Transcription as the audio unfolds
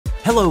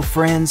Hello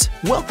friends,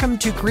 welcome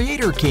to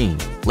Creator King.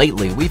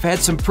 Lately we've had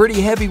some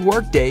pretty heavy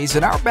work days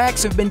and our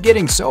backs have been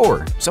getting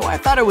sore, so I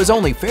thought it was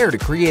only fair to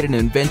create an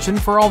invention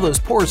for all those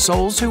poor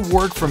souls who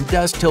work from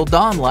dusk till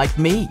dawn like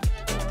me.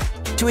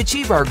 To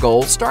achieve our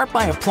goal, start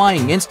by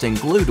applying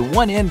instant glue to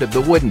one end of the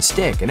wooden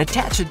stick and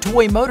attach a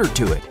toy motor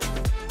to it.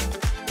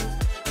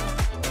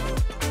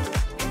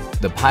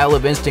 The pile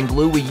of instant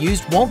glue we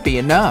used won't be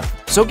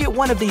enough, so get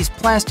one of these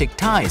plastic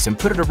ties and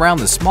put it around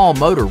the small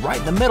motor right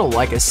in the middle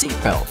like a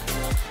seatbelt.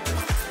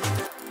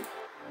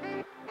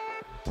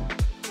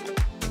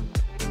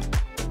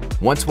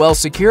 Once well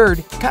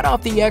secured, cut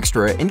off the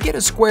extra and get a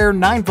square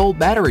 9-volt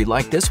battery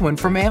like this one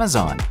from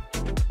Amazon.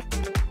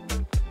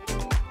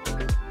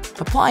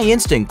 Apply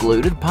instant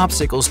glue to the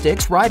popsicle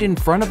sticks right in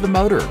front of the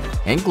motor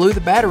and glue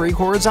the battery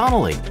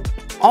horizontally.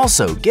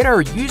 Also, get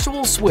our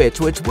usual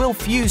switch which will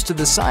fuse to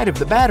the side of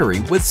the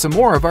battery with some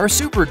more of our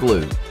super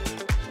glue.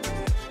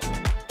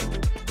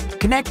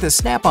 Connect the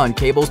snap-on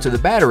cables to the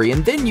battery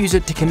and then use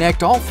it to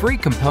connect all three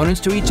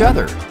components to each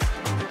other.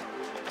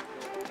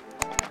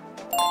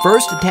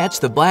 First,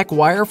 attach the black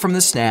wire from the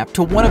snap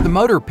to one of the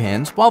motor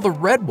pins while the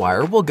red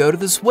wire will go to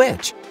the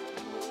switch.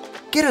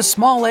 Get a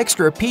small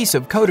extra piece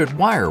of coated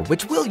wire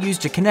which we'll use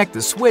to connect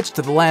the switch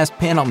to the last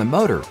pin on the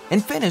motor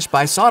and finish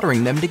by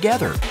soldering them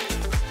together.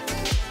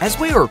 As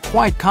we are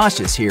quite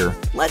cautious here,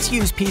 let's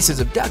use pieces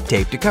of duct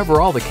tape to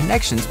cover all the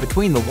connections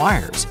between the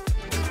wires.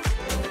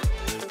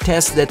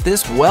 Test that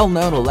this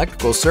well-known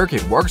electrical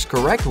circuit works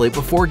correctly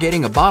before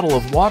getting a bottle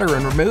of water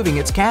and removing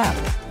its cap.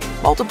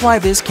 Multiply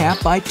this cap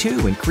by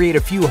 2 and create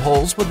a few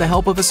holes with the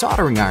help of a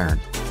soldering iron.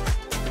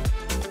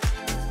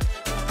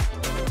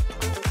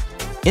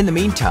 In the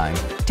meantime,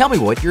 tell me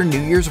what your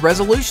New Year's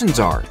resolutions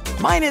are.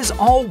 Mine is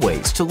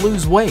always to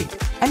lose weight.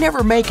 I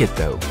never make it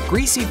though.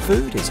 Greasy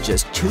food is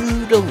just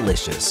too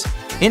delicious.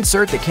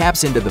 Insert the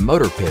caps into the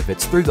motor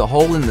pivots through the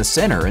hole in the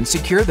center and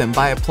secure them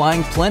by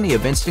applying plenty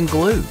of instant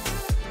glue.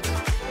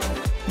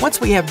 Once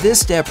we have this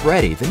step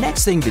ready, the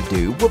next thing to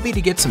do will be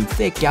to get some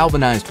thick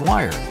galvanized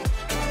wire.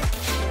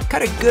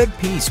 Cut a good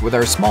piece with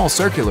our small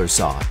circular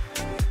saw.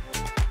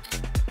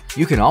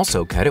 You can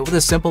also cut it with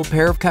a simple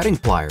pair of cutting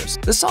pliers.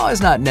 The saw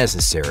is not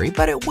necessary,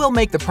 but it will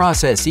make the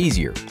process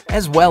easier,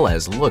 as well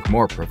as look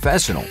more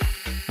professional.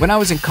 When I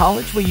was in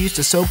college, we used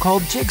a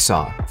so-called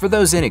jigsaw. For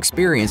those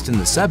inexperienced in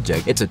the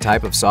subject, it's a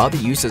type of saw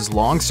that uses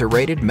long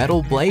serrated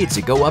metal blades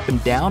that go up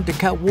and down to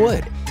cut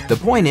wood. The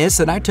point is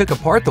that I took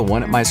apart the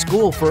one at my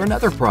school for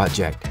another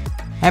project.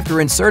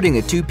 After inserting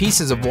the 2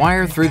 pieces of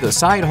wire through the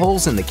side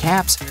holes in the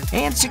caps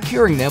and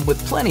securing them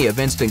with plenty of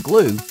instant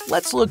glue,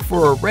 let's look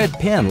for a red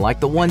pen like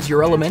the ones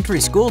your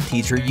elementary school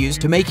teacher used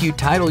to make you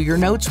title your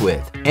notes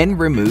with, and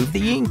remove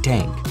the ink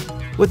tank.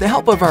 With the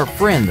help of our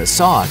friend the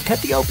saw, cut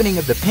the opening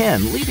of the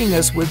pen, leaving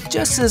us with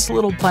just this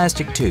little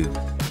plastic tube.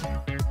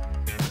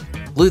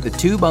 Glue the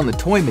tube on the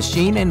toy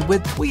machine and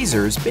with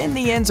tweezers bend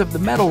the ends of the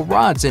metal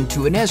rods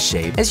into an S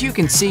shape as you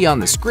can see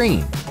on the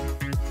screen.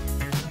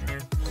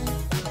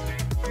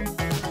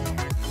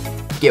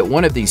 Get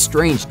one of these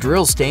strange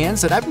drill stands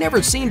that I've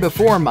never seen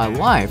before in my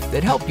life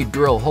that help you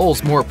drill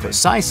holes more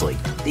precisely.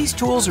 These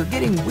tools are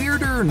getting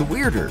weirder and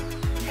weirder.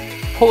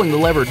 Pulling the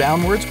lever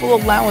downwards will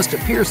allow us to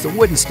pierce the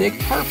wooden stick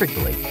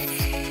perfectly.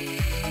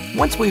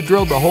 Once we've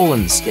drilled the hole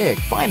in the stick,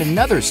 find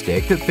another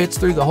stick that fits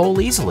through the hole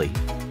easily.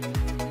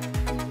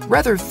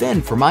 Rather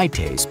thin for my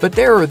taste, but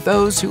there are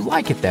those who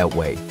like it that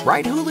way,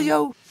 right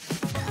Julio?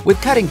 With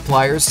cutting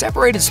pliers,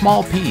 separate a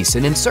small piece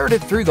and insert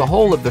it through the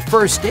hole of the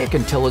first stick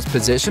until it's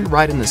positioned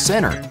right in the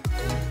center.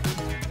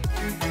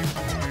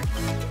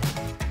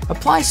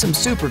 Apply some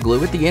super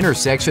glue at the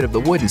intersection of the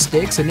wooden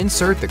sticks and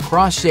insert the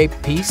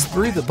cross-shaped piece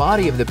through the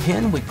body of the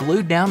pin we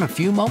glued down a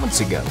few moments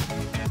ago.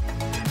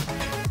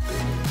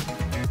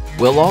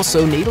 We'll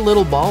also need a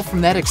little ball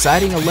from that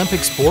exciting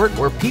Olympic sport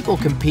where people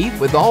compete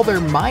with all their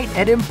might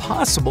at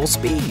impossible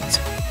speeds.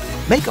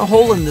 Make a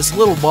hole in this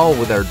little ball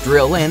with our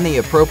drill and the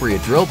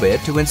appropriate drill bit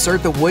to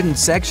insert the wooden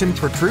section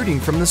protruding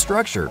from the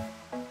structure.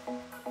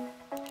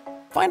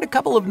 Find a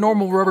couple of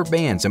normal rubber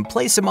bands and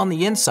place them on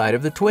the inside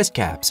of the twist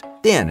caps.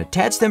 Then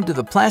attach them to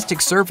the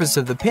plastic surface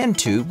of the pin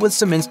tube with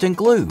some instant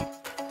glue.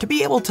 To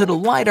be able to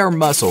delight our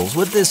muscles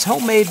with this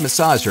homemade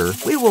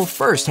massager, we will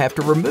first have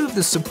to remove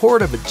the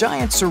support of a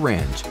giant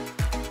syringe.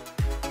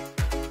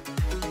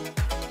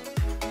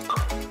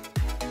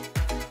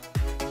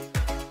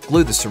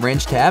 Glue the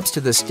syringe tabs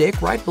to the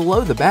stick right below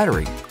the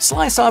battery.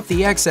 Slice off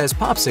the excess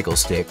popsicle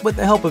stick with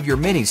the help of your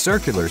mini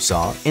circular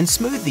saw and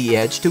smooth the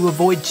edge to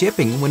avoid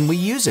chipping when we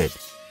use it.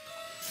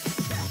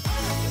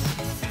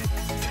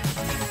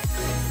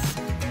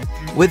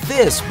 With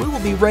this, we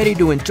will be ready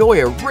to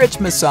enjoy a rich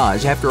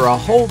massage after a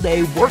whole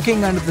day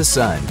working under the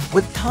sun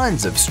with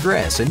tons of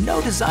stress and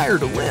no desire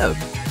to live.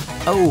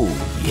 Oh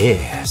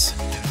yes,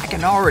 I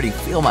can already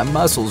feel my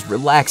muscles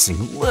relaxing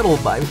little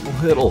by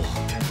little.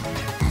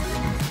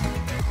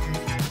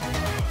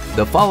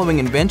 The following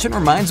invention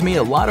reminds me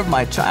a lot of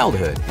my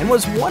childhood and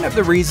was one of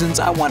the reasons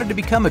I wanted to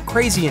become a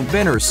crazy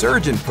inventor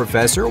surgeon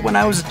professor when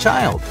I was a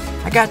child.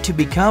 I got to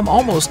become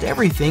almost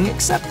everything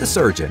except the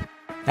surgeon.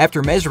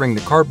 After measuring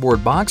the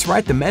cardboard box,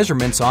 write the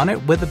measurements on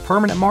it with a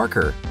permanent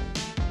marker.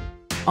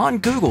 On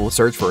Google,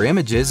 search for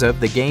images of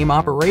the game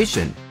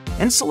operation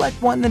and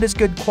select one that is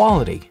good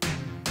quality.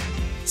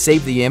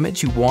 Save the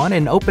image you want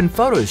and open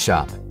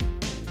Photoshop.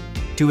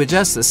 To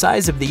adjust the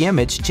size of the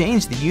image,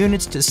 change the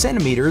units to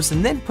centimeters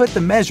and then put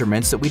the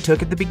measurements that we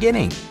took at the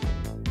beginning.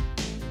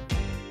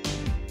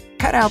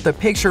 Cut out the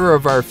picture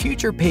of our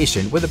future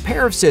patient with a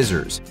pair of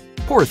scissors.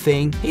 Poor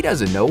thing, he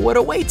doesn't know what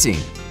awaits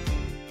him.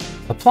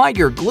 Apply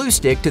your glue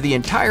stick to the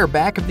entire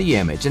back of the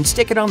image and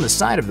stick it on the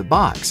side of the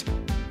box.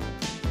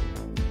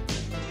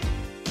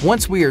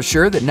 Once we are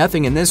sure that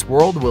nothing in this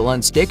world will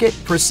unstick it,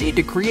 proceed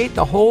to create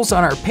the holes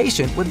on our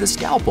patient with the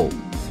scalpel.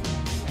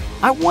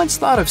 I once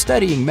thought of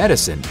studying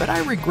medicine, but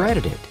I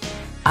regretted it.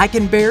 I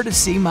can bear to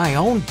see my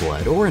own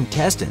blood or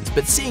intestines,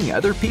 but seeing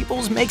other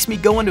people's makes me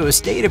go into a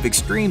state of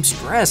extreme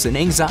stress and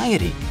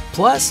anxiety.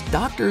 Plus,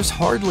 doctors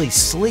hardly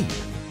sleep.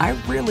 I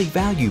really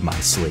value my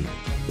sleep.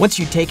 Once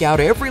you take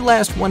out every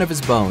last one of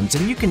his bones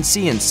and you can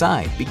see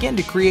inside, begin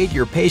to create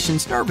your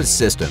patient's nervous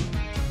system.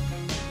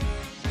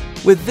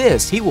 With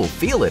this, he will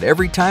feel it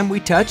every time we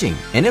touch him,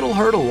 and it'll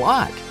hurt a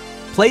lot.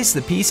 Place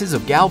the pieces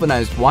of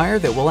galvanized wire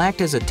that will act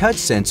as a touch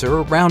sensor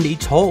around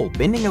each hole,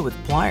 bending it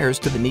with pliers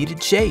to the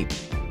needed shape.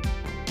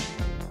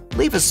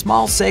 Leave a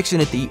small section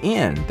at the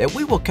end that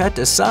we will cut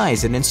to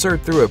size and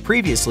insert through a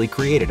previously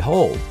created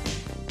hole.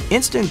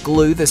 Instant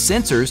glue the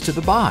sensors to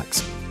the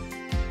box.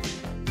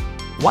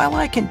 While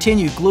I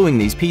continue gluing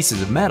these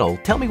pieces of metal,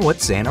 tell me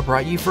what Santa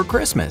brought you for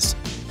Christmas.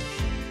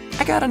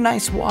 I got a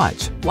nice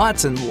watch,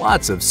 lots and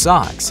lots of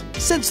socks,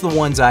 since the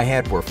ones I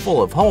had were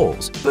full of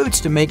holes,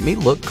 boots to make me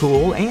look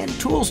cool, and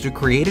tools to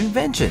create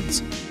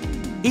inventions.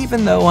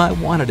 Even though I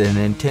wanted a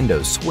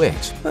Nintendo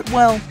Switch, but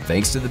well,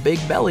 thanks to the big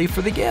belly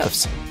for the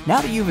gifts. Now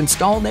that you've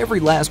installed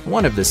every last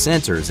one of the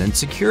sensors and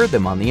secured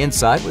them on the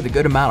inside with a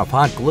good amount of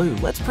hot glue,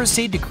 let's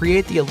proceed to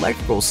create the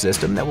electrical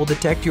system that will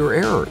detect your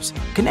errors.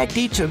 Connect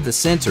each of the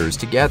sensors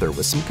together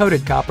with some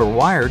coated copper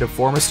wire to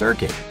form a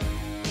circuit.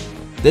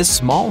 This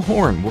small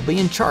horn will be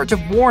in charge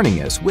of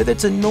warning us with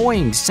its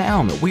annoying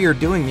sound that we are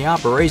doing the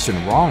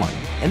operation wrong,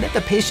 and that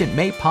the patient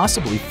may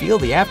possibly feel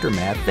the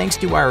aftermath thanks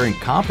to our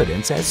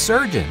incompetence as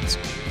surgeons.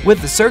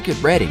 With the circuit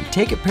ready,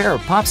 take a pair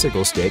of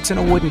popsicle sticks and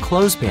a wooden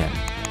clothespin.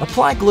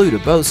 Apply glue to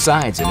both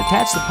sides and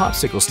attach the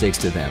popsicle sticks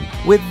to them.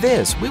 With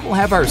this, we will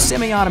have our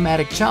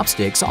semi-automatic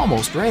chopsticks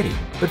almost ready.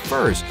 But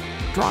first,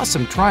 draw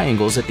some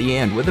triangles at the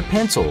end with a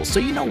pencil so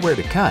you know where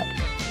to cut,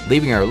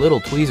 leaving our little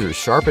tweezers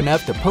sharp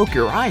enough to poke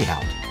your eye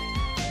out.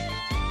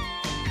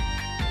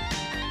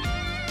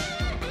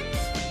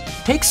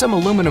 Take some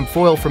aluminum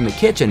foil from the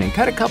kitchen and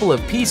cut a couple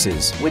of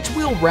pieces, which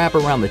we'll wrap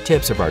around the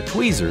tips of our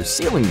tweezers,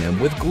 sealing them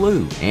with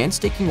glue and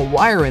sticking a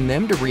wire in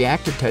them to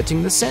react to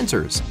touching the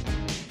sensors.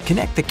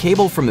 Connect the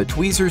cable from the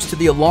tweezers to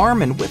the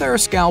alarm and with our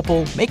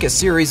scalpel, make a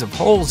series of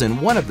holes in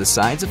one of the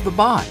sides of the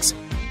box.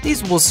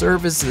 These will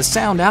serve as the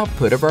sound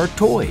output of our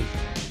toy.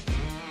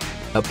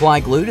 Apply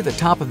glue to the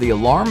top of the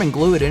alarm and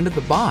glue it into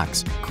the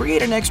box.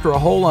 Create an extra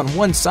hole on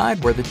one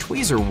side where the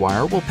tweezer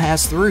wire will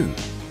pass through.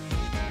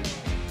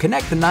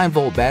 Connect the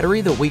 9-volt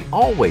battery that we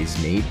always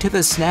need to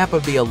the snap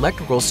of the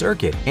electrical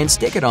circuit and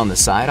stick it on the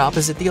side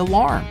opposite the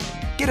alarm.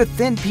 Get a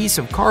thin piece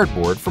of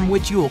cardboard from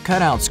which you will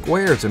cut out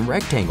squares and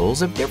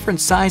rectangles of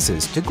different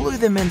sizes to glue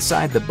them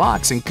inside the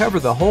box and cover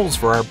the holes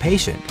for our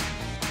patient.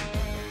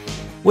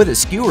 With a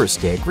skewer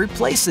stick,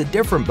 replace the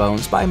different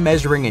bones by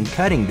measuring and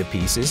cutting the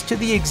pieces to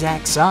the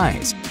exact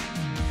size.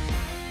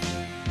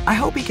 I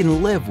hope he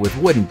can live with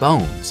wooden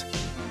bones.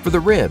 For the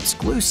ribs,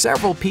 glue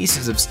several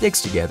pieces of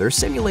sticks together,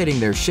 simulating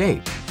their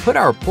shape. Put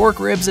our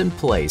pork ribs in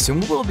place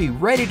and we'll be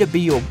ready to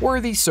be a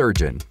worthy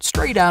surgeon,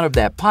 straight out of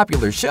that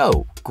popular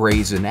show,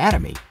 Grey's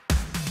Anatomy.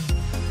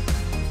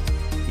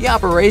 The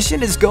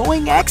operation is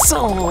going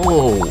excellent.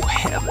 Oh,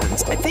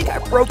 heavens, I think I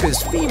broke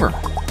his femur.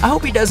 I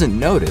hope he doesn't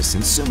notice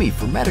and sue me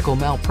for medical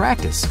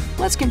malpractice.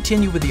 Let's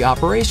continue with the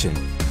operation.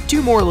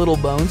 2 more little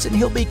bones and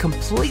he'll be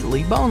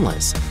completely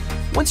boneless.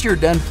 Once you're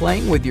done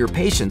playing with your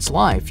patient's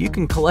life, you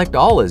can collect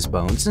all his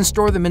bones and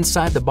store them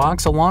inside the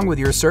box along with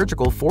your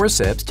surgical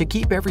forceps to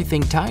keep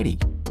everything tidy.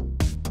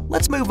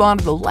 Let's move on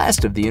to the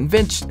last of the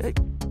invention.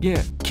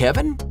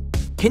 Kevin?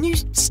 Can you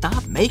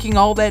stop making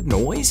all that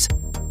noise?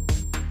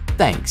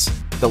 Thanks.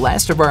 The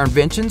last of our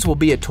inventions will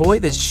be a toy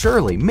that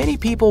surely many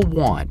people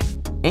want.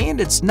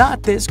 And it's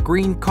not this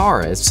green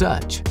car as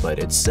such, but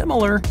it's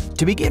similar.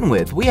 To begin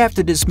with, we have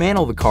to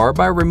dismantle the car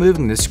by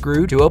removing the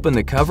screw to open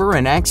the cover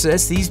and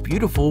access these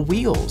beautiful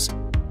wheels.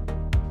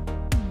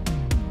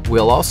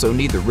 We'll also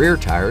need the rear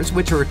tires,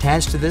 which are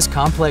attached to this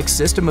complex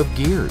system of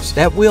gears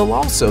that we'll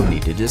also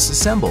need to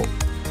disassemble.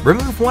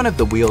 Remove one of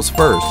the wheels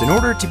first in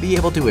order to be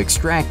able to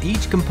extract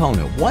each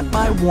component one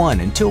by one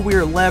until we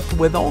are left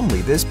with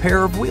only this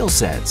pair of wheel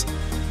sets.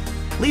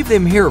 Leave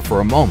them here for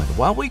a moment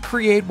while we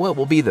create what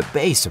will be the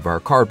base of our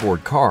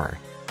cardboard car.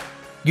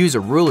 Use a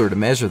ruler to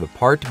measure the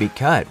part to be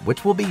cut,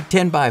 which will be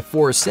 10 by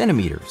 4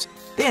 centimeters.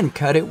 Then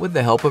cut it with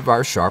the help of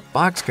our sharp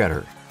box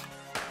cutter.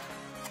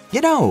 You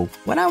know,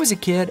 when I was a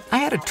kid, I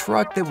had a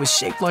truck that was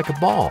shaped like a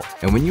ball,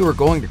 and when you were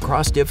going to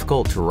cross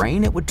difficult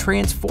terrain, it would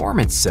transform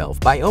itself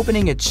by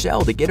opening its shell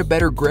to get a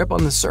better grip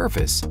on the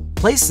surface.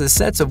 Place the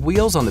sets of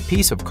wheels on the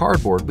piece of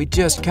cardboard we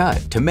just cut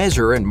to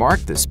measure and mark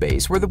the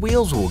space where the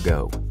wheels will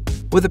go.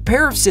 With a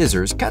pair of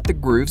scissors, cut the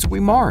grooves we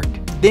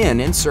marked.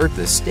 Then insert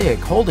the stick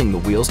holding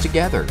the wheels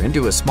together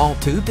into a small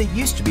tube that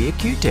used to be a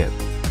Q-tip.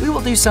 We will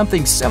do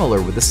something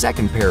similar with the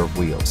second pair of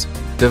wheels.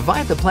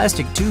 Divide the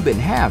plastic tube in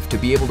half to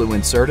be able to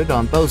insert it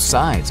on both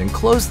sides and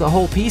close the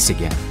whole piece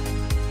again.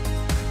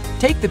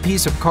 Take the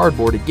piece of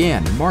cardboard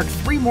again and mark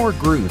 3 more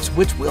grooves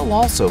which we'll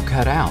also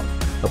cut out.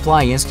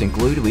 Apply instant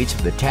glue to each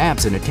of the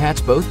tabs and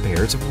attach both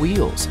pairs of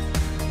wheels.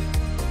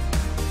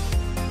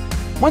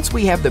 Once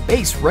we have the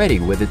base ready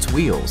with its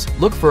wheels,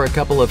 look for a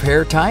couple of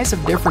hair ties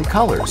of different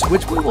colors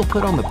which we will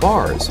put on the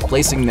bars,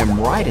 placing them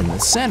right in the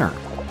center.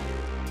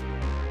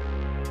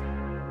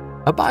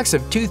 A box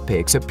of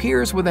toothpicks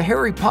appears with a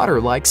Harry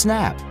Potter-like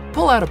snap.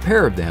 Pull out a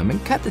pair of them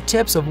and cut the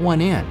tips of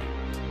one end.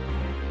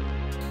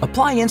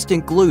 Apply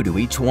instant glue to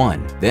each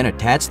one, then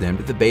attach them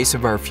to the base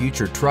of our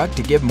future truck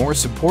to give more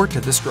support to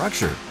the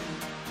structure.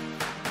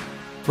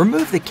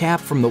 Remove the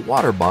cap from the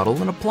water bottle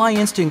and apply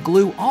instant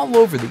glue all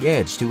over the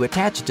edge to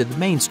attach it to the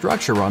main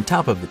structure on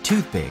top of the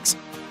toothpicks.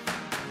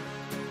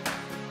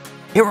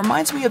 It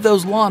reminds me of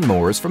those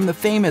lawnmowers from the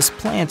famous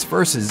Plants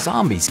vs.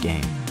 Zombies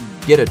game.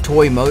 Get a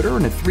toy motor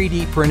and a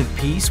 3D printed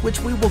piece which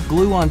we will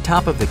glue on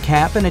top of the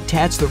cap and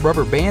attach the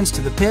rubber bands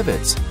to the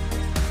pivots.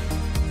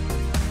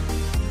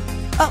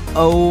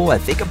 Uh-oh, I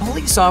think a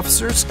police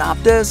officer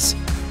stopped us.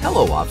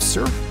 Hello,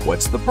 officer.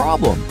 What's the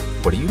problem?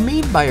 What do you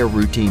mean by a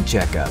routine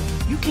checkup?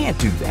 You can't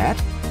do that.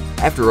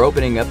 After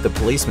opening up the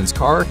policeman's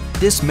car,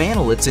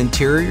 dismantle its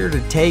interior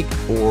to take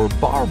or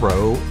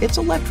borrow its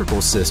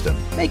electrical system,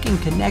 making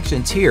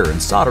connections here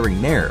and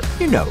soldering there.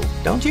 You know,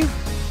 don't you?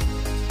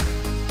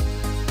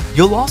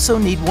 You'll also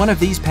need one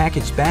of these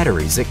packaged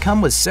batteries that come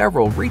with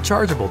several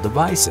rechargeable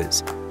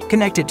devices.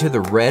 Connect it to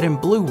the red and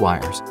blue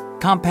wires.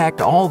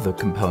 Compact all the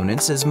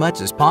components as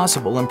much as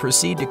possible and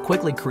proceed to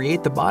quickly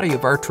create the body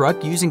of our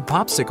truck using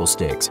popsicle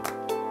sticks.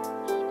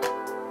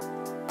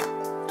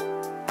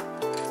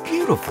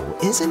 Beautiful,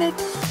 isn't it?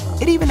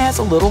 It even has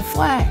a little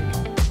flag.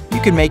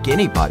 You can make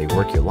any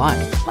bodywork you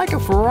like a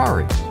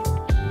Ferrari.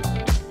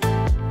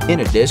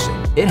 In addition,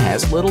 it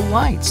has little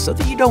lights so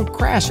that you don't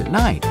crash at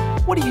night.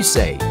 What do you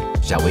say?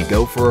 Shall we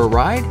go for a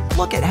ride?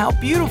 Look at how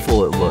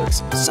beautiful it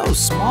looks. So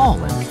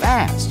small and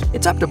fast.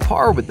 It's up to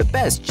par with the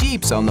best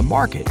Jeeps on the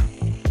market.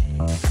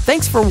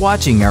 Thanks for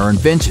watching our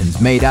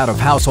inventions made out of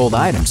household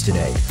items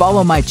today.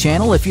 Follow my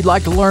channel if you'd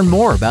like to learn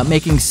more about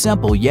making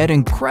simple yet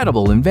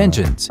incredible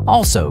inventions.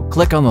 Also,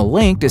 click on the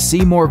link to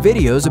see more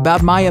videos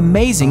about my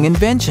amazing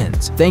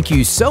inventions. Thank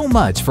you so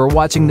much for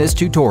watching this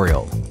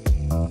tutorial.